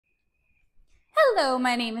Hello,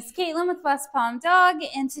 my name is Caitlin with West Palm Dog,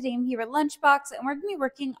 and today I'm here at Lunchbox, and we're going to be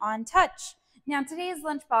working on touch. Now, today is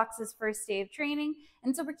Lunchbox's first day of training,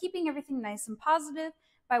 and so we're keeping everything nice and positive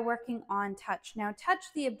by working on touch. Now, touch,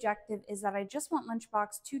 the objective is that I just want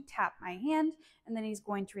Lunchbox to tap my hand, and then he's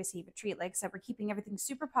going to receive a treat. Like I said, we're keeping everything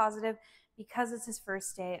super positive because it's his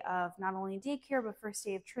first day of not only daycare, but first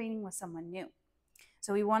day of training with someone new.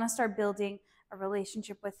 So we want to start building a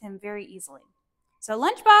relationship with him very easily. So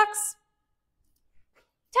Lunchbox,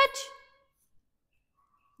 touch.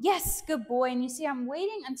 Yes, good boy. And you see, I'm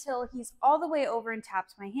waiting until he's all the way over and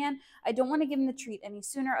taps my hand. I don't want to give him the treat any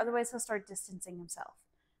sooner, otherwise he'll start distancing himself.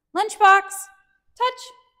 Lunchbox, touch.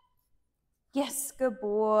 Yes, good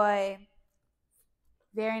boy.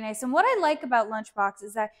 Very nice. And what I like about Lunchbox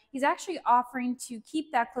is that he's actually offering to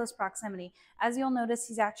keep that close proximity. As you'll notice,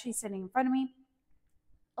 he's actually sitting in front of me.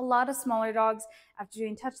 A lot of smaller dogs, after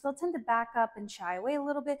doing touch, they'll tend to back up and shy away a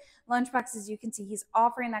little bit. Lunchbox, as you can see, he's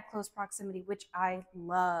offering that close proximity, which I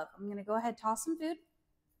love. I'm going to go ahead and toss some food.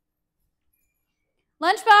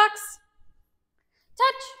 Lunchbox,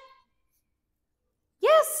 touch.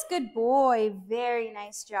 Yes, good boy. Very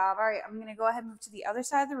nice job. All right, I'm going to go ahead and move to the other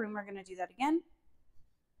side of the room. We're going to do that again.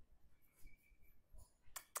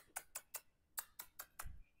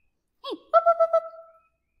 Hey, boop, boop, boop, boop.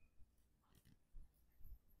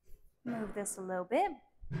 Move this a little bit.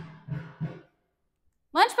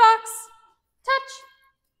 Lunchbox, touch.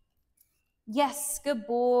 Yes, good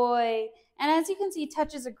boy. And as you can see,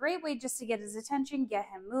 touch is a great way just to get his attention, get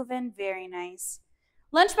him moving. Very nice.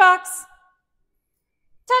 Lunchbox,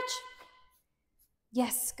 touch.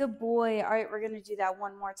 Yes, good boy. All right, we're going to do that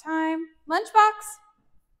one more time. Lunchbox,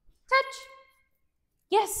 touch.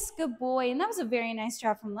 Yes, good boy. And that was a very nice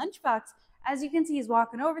job from Lunchbox. As you can see, he's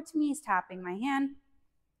walking over to me. He's tapping my hand.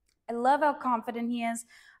 I love how confident he is.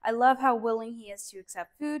 I love how willing he is to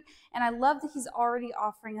accept food. And I love that he's already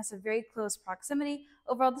offering us a very close proximity.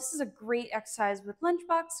 Overall, this is a great exercise with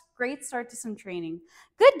Lunchbox. Great start to some training.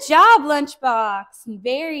 Good job, Lunchbox.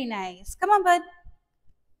 Very nice. Come on, bud.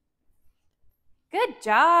 Good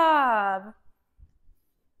job.